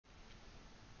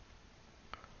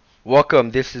Welcome,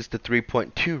 this is the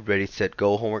 3.2 Ready Set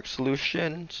Go homework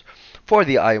solutions for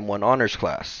the IM1 honors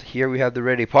class. Here we have the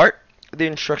ready part. The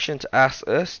instructions ask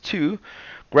us to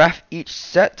graph each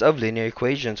set of linear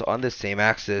equations on the same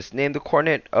axis. Name the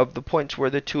coordinate of the points where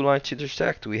the two lines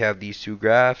intersect. We have these two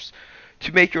graphs.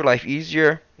 To make your life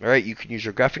easier, alright, you can use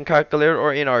your graphing calculator,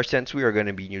 or in our sense we are going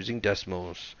to be using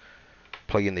decimals.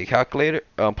 Plug in the calculator,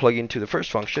 plug into the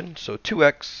first function, so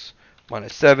 2x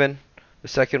minus 7. The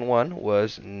second one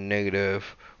was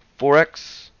negative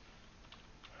 4x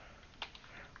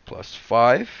plus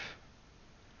 5,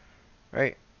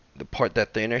 right? The part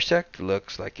that they intersect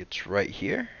looks like it's right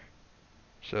here.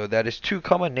 So that is 2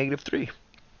 comma negative 3,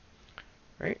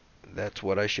 right? That's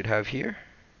what I should have here.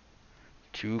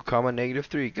 2 comma negative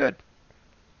 3, good.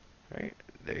 Right,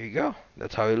 there you go.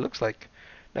 That's how it looks like.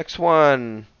 Next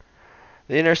one.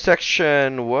 The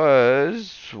intersection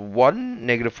was 1,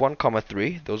 negative 1 comma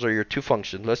 3. Those are your two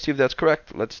functions. Let's see if that's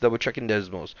correct. Let's double check in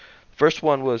decimals. First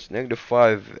one was negative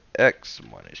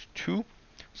 5x minus 2.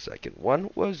 Second one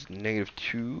was negative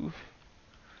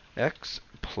 2x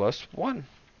plus 1.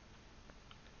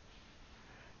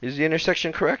 Is the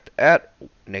intersection correct? At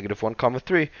negative 1 comma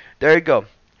 3. There you go.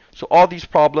 So all these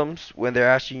problems, when they're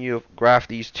asking you to graph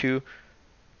these two,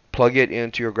 plug it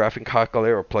into your graphing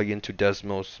calculator or plug into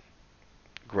decimals,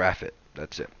 graph it.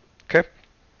 That's it. Okay?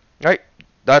 Right?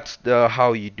 That's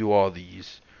how you do all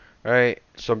these. Right?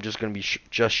 So I'm just going to be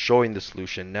just showing the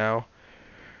solution now.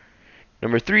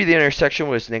 Number 3, the intersection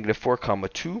was negative 4 comma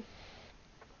 2.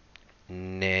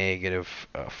 Negative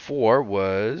 4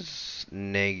 was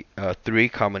 3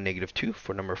 comma negative 2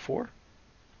 for number 4.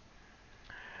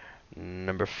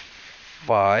 Number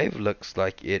 5 looks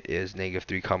like it is negative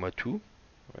 3 comma 2.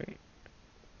 Right?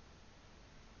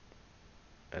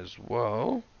 As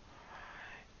well.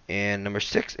 And number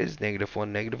 6 is negative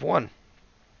 1, negative 1.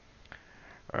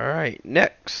 Alright,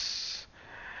 next.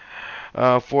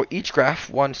 For each graph,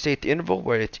 one state the interval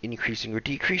where it's increasing or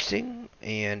decreasing,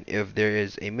 and if there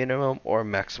is a minimum or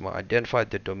maximum, identify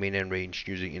the domain and range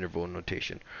using interval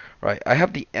notation. Right, I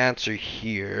have the answer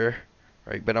here,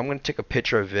 right, but I'm going to take a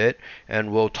picture of it,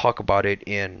 and we'll talk about it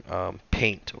in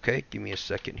Paint, okay? Give me a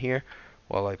second here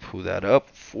while I pull that up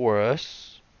for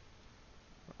us.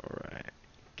 Alright,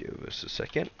 give us a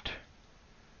second.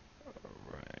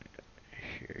 Alright,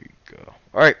 here you go.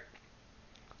 Alright.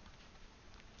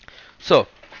 So,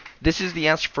 this is the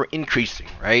answer for increasing,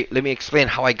 right? Let me explain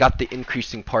how I got the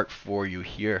increasing part for you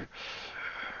here.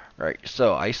 Right,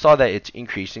 so I saw that it's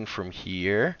increasing from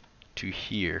here to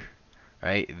here,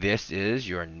 right? This is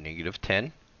your negative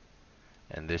 10,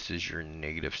 and this is your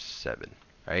negative 7,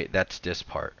 right? That's this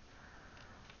part,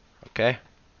 okay?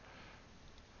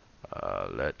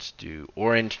 Let's do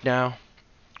orange now.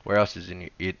 Where else is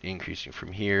it increasing?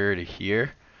 From here to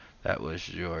here. That was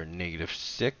your negative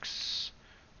 6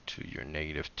 to your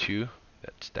negative 2.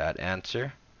 That's that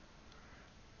answer.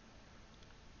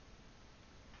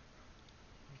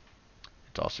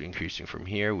 It's also increasing from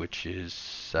here, which is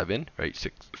 7, right?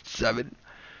 6, 7,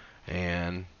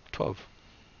 and 12,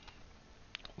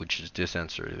 which is this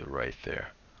answer right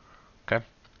there. Okay.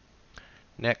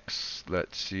 Next,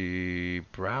 let's see.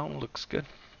 Brown looks good.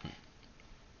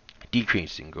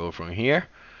 Decreasing. Go from here,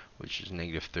 which is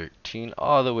negative 13,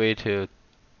 all the way to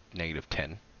negative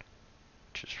 10,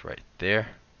 which is right there.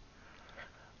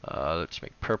 Let's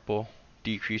make purple.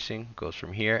 Decreasing goes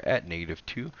from here at negative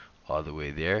 2 all the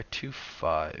way there to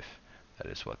 5.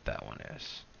 That is what that one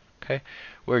is. Okay,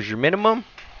 where's your minimum?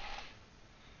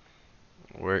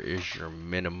 Where is your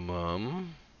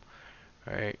minimum?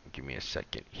 Alright, give me a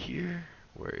second here.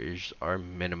 Where is our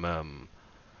minimum?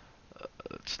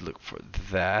 Let's look for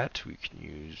that. We can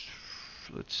use,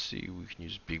 let's see, we can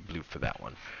use big blue for that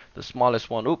one. The smallest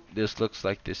one, oop, this looks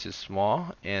like this is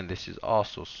small, and this is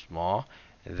also small.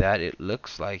 That it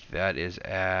looks like that is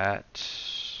at,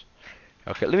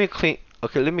 okay, let me clean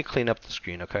up the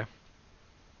screen, okay?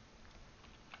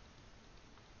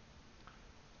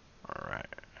 Alright,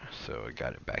 so I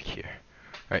got it back here.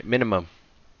 Alright, minimum.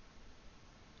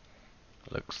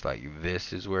 Looks like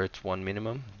this is where it's 1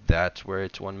 minimum. That's where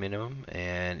it's 1 minimum.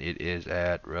 And it is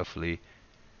at roughly,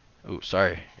 oh,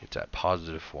 sorry, it's at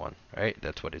positive 1, right?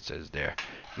 That's what it says there.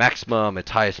 Maximum,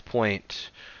 its highest point.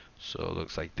 So it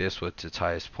looks like this was its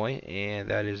highest point. And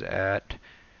that is at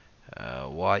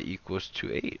y equals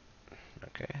to 8.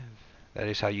 Okay, that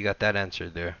is how you got that answer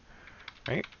there.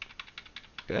 Right?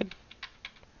 Good.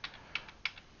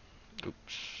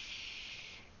 Oops.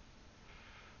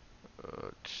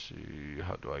 Let's see,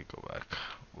 how do I go back?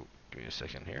 Ooh, give me a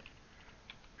second here.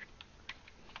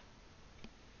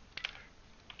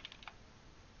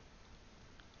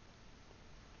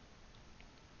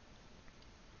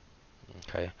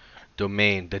 Okay,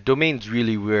 domain. The domain's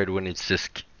really weird when it's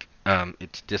just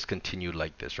it's discontinued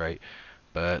like this, right?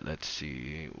 But let's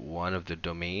see, one of the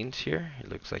domains here, it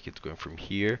looks like it's going from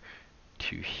here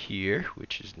to here,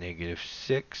 which is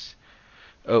 -6.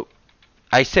 Oh,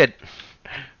 I said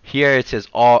here it says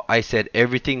all. I said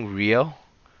everything real,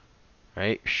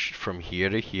 right? From here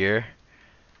to here,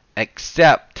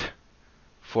 except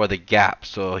for the gap.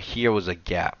 So here was a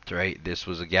gap, right? This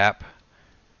was a gap.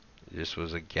 This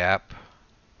was a gap.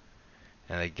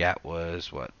 And the gap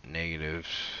was what? Negative.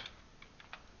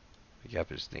 The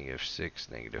gap is -6,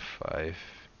 -5.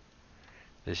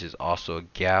 This is also a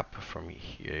gap from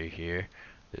here to here.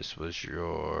 This was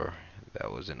your.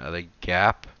 That was another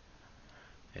gap.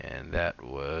 And that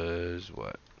was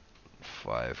what?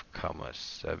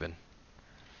 5,7.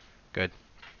 Good.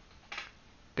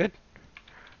 Good.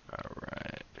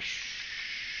 Alright.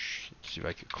 Let's see if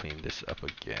I can clean this up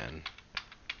again.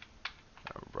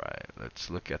 Alright, let's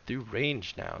look at the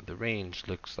range now. The range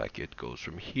looks like it goes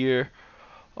from here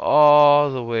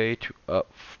all the way to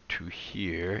up to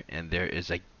here, and there is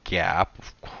a gap,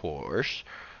 of course.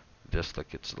 Just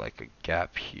like it's like a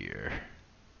gap here.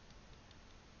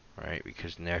 Right,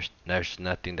 because there's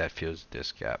nothing that fills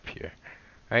this gap here.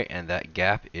 Right, and that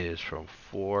gap is from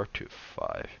 4 to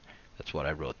 5. That's what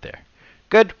I wrote there.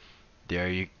 Good. There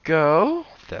you go.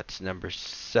 That's number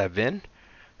 7.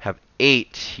 Have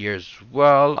 8 here as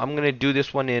well. I'm gonna do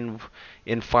this one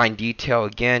in fine detail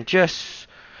again, just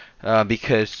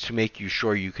because to make you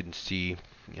sure you can see,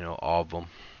 all of them.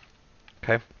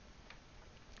 Okay.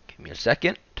 Give me a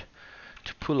second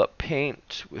to pull up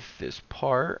Paint with this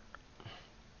part.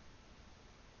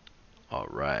 All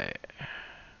right.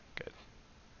 Good.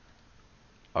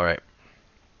 All right.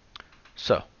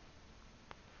 So.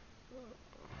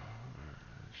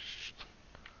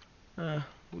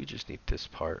 We just need this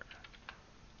part.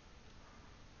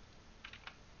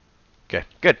 Okay,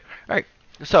 good. Alright,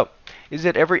 so, is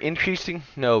it ever increasing?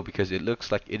 No, because it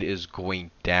looks like it is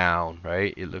going down,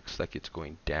 right? It looks like it's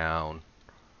going down.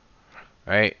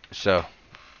 Alright, so,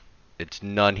 it's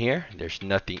none here. There's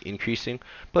nothing increasing.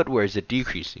 But where is it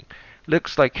decreasing?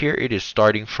 Looks like here it is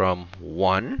starting from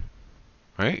 1.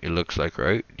 Right? It looks like,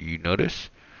 right? Do you notice?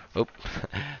 Oh,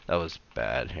 that was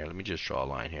bad. Here, let me just draw a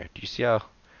line here. Do you see how,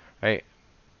 right?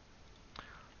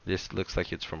 This looks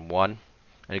like it's from 1,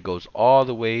 and it goes all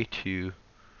the way here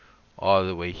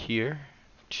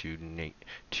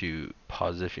to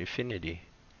positive infinity.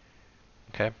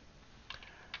 Okay.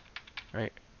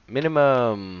 Right.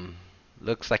 Minimum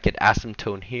looks like an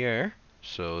asymptote here.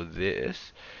 So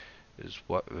this is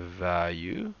what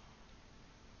value?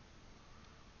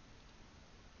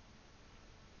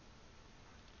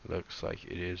 Looks like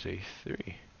it is a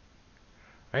 3.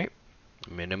 Right?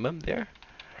 Minimum there.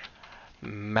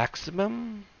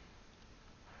 Maximum.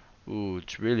 Ooh,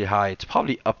 it's really high. It's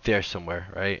probably up there somewhere,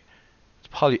 right? It's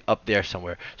probably up there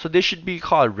somewhere. So this should be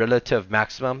called relative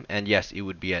maximum, and yes, it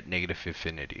would be at negative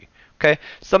infinity. Okay,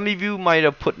 some of you might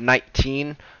have put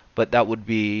 19, but that would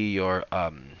be your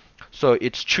so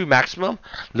its true maximum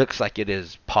looks like it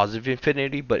is positive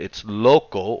infinity, but its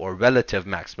local or relative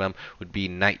maximum would be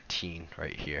 19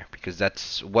 right here, because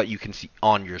that's what you can see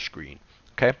on your screen.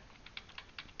 Okay.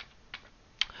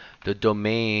 The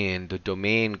domain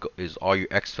is all your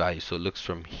x values, so it looks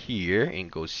from here and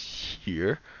goes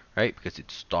here, right? Because it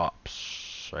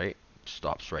stops, right? It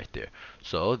stops right there.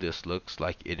 So this looks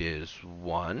like it is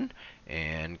 1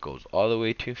 and goes all the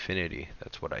way to infinity.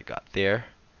 That's what I got there.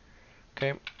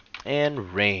 Okay,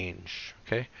 and range.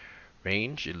 Okay,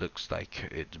 range. It looks like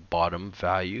its bottom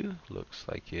value looks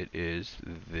like it is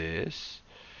this,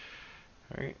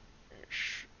 right?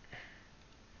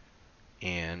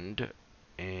 And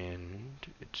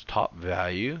its top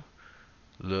value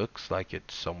looks like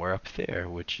it's somewhere up there,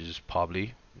 which is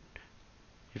probably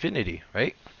infinity,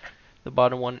 right? The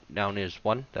bottom one down is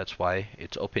 1. That's why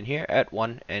it's open here at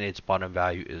 1, and its bottom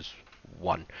value is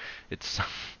 1. It's,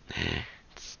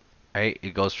 right?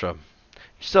 It goes from.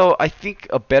 So I think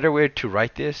a better way to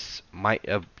write this might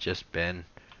have just been.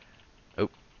 Oh,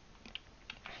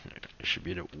 it should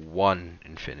be the 1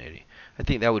 infinity. I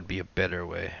think that would be a better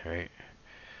way, right?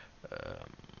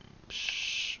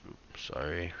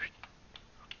 Sorry.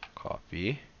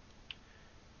 Copy.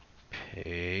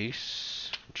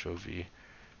 Paste. Control V.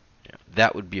 Yeah,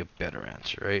 that would be a better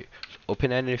answer, right? So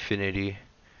open at infinity,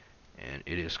 and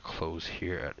it is closed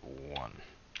here at 1.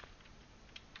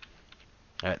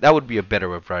 Alright, that would be a better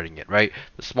way of writing it, right?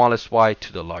 The smallest y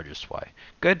to the largest y.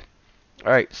 Good?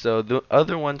 Alright, so the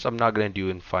other ones I'm not going to do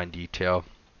in fine detail.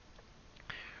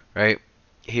 Right?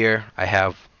 Here I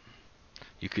have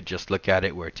You could just look at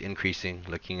it where it's increasing,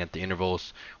 looking at the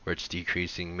intervals where it's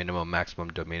decreasing, minimum, maximum,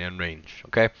 domain, and range.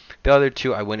 Okay. The other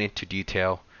two I went into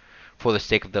detail. For the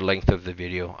sake of the length of the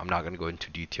video, I'm not going to go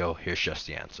into detail. Here's just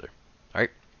the answer. All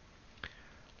right.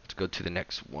 Let's go to the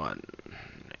next one.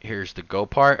 Here's the go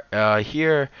part.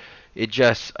 Here, it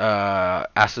just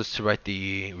asks us to write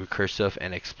the recursive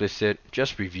and explicit.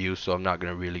 Just review, so I'm not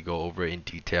going to really go over it in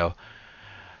detail.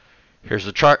 Here's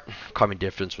the chart. Common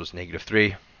difference was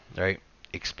 -3. Right.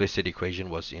 Explicit equation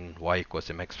was in y equals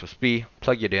mx plus b.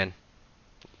 Plug it in.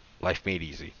 Life made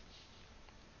easy.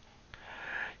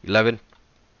 11.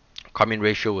 Common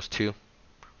ratio was 2.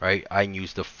 Right. I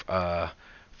used the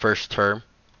first term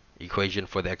equation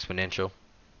for the exponential.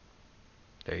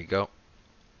 There you go.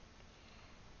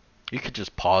 You could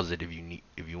just pause it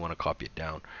if you want to copy it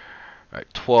down. All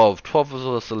right, 12. 12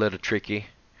 was a little tricky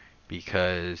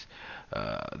because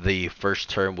the first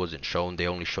term wasn't shown. They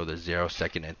only show the 0,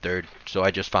 second, and third. So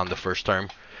I just found the first term.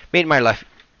 Made my life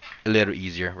a little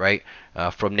easier, right?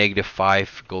 From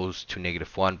 -5 goes to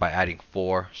 -1 by adding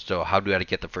 4. So how do I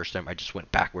get the first term? I just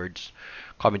went backwards.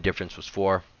 Common difference was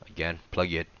 4. Again,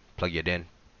 plug it in.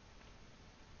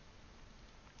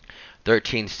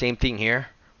 13, same thing here,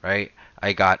 right?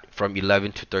 I got from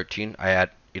 11 to 13.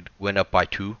 It went up by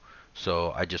 2,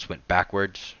 so I just went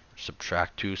backwards.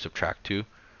 Subtract 2,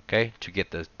 okay, to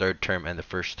get the third term and the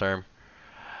first term.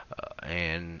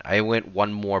 And I went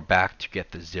one more back to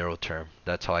get the 0 term.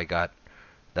 That's how I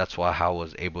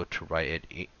was able to write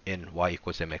it in y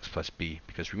equals mx plus b.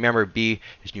 Because remember, b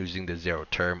is using the 0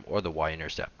 term or the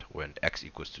y-intercept when x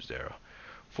equals to 0.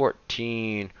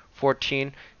 14,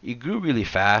 it grew really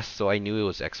fast, so I knew it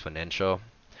was exponential.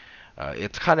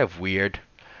 It's kind of weird.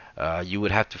 You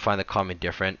would have to find the common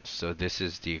difference. So this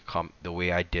is the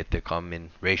way I did the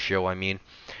common ratio.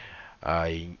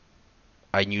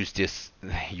 I used this.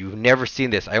 You've never seen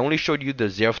this. I only showed you the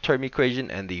 0th term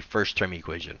equation and the first term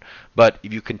equation. But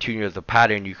if you continue the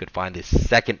pattern, you could find the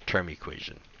second term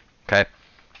equation. Okay,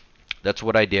 that's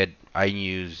what I did. I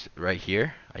used right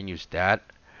here. I used that.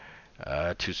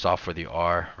 To solve for the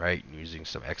r, right, using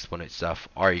some exponent stuff.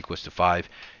 R equals to 5.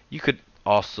 You could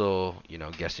also,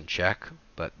 guess and check,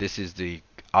 but this is the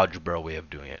algebra way of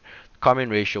doing it.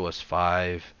 Common ratio was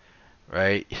 5,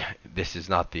 right? This is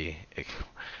not the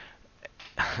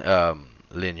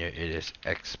linear, it is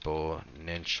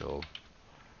exponential.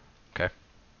 Okay,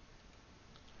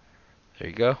 there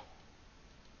you go.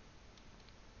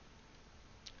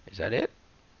 Is that it?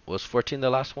 Was 14 the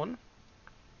last one?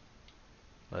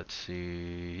 Let's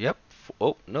see. Yep.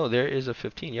 Oh, no, there is a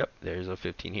 15. Yep, there is a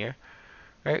 15 here.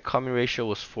 All right, common ratio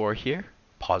was 4 here.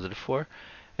 +4.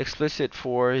 Explicit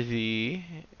for the...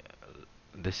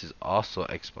 This is also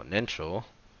exponential.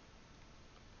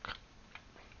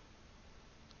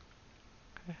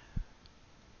 Okay.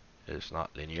 It's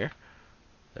not linear.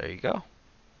 There you go.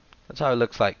 That's how it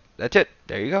looks like. That's it.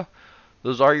 There you go.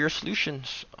 Those are your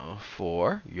solutions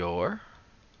for your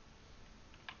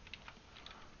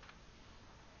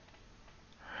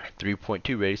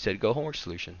 3.2 Ready, Set, Go homework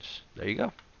solutions. There you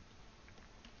go.